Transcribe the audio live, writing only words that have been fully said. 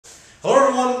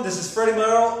everyone, this is Freddy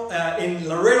Melero in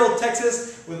Laredo,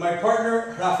 Texas with my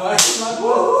partner Rafael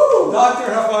Mangual.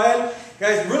 Dr. Rafael.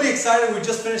 Guys, really excited. We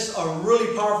just finished a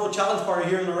really powerful challenge party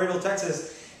here in Laredo,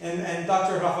 Texas. And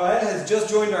Dr. Rafael has just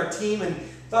joined our team. And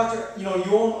Doctor, you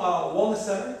own a wellness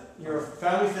center. You're a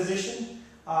family physician.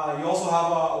 You also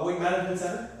have a weight management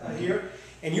center here.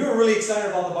 And you're really excited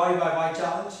about the Body by Vi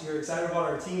challenge. You're excited about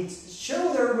our team. Share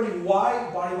with everybody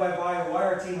why Body by Vi, why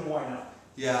our team, and why now.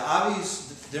 Yeah, I've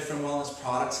used different wellness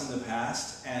products in the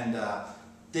past, and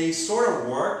they sort of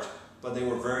worked, but they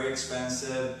were very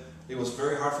expensive. It was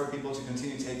very hard for people to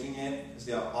continue taking it because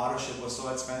the auto ship was so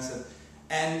expensive.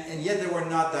 And yet they were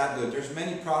not that good. There's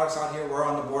many products out here. We're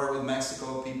on the border with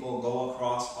Mexico. People go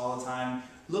across all the time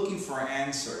looking for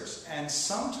answers. And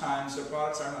sometimes the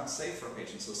products are not safe for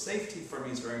patients. So safety for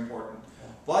me is very important.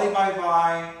 Body by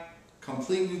Vi,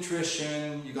 complete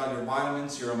nutrition. You got your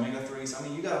vitamins, your omega-3s. I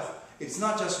mean, it's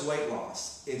not just weight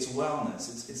loss. It's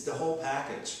wellness. It's the whole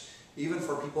package. Even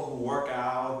for people who work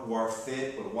out, who are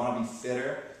fit, but want to be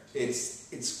fitter,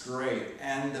 it's great.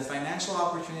 And the financial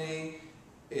opportunity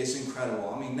is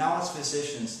incredible. I mean, now as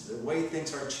physicians, the way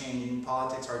things are changing,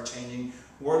 politics are changing,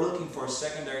 we're looking for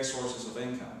secondary sources of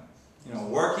income.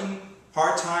 Working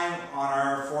part-time on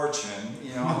our fortune,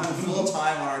 and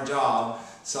full-time on our job.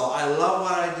 So I love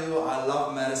what I do, I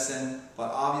love medicine, but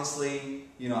obviously,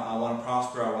 I want to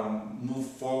prosper, I want to move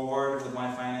forward with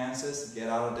my finances, get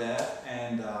out of debt,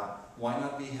 and why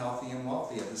not be healthy and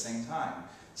wealthy at the same time?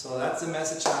 So that's the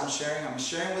message I'm sharing. I'm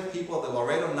sharing with people the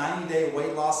Laredo 90-day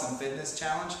weight loss and fitness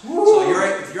challenge. Woo!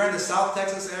 So if you're in the South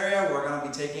Texas area, we're going to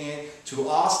be taking it to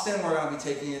Austin, we're going to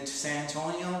be taking it to San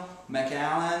Antonio,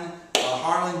 McAllen,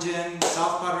 Harlingen,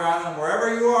 South Padre Island,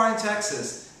 wherever you are in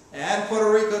Texas, and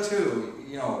Puerto Rico too.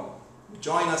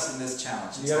 Join us in this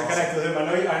challenge. You got to connect with him. I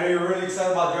know you're really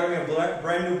excited about joining a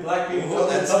brand new black people.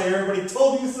 Everybody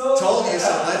told you so. Told you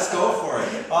so. Let's go for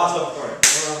it. Awesome.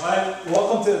 Well,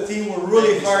 welcome to the team. We're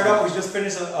really fired up. We just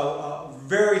finished a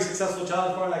very successful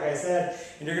challenge party, like I said,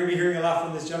 and you're going to be hearing a lot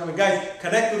from this gentleman. Guys,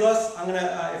 connect with us. I'm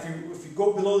gonna if you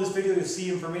go below this video, you'll see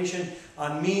information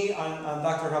on me, on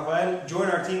Dr. Rafael. Join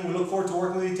our team. We look forward to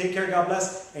working with you. Take care. God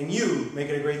bless, and you make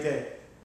it a great day.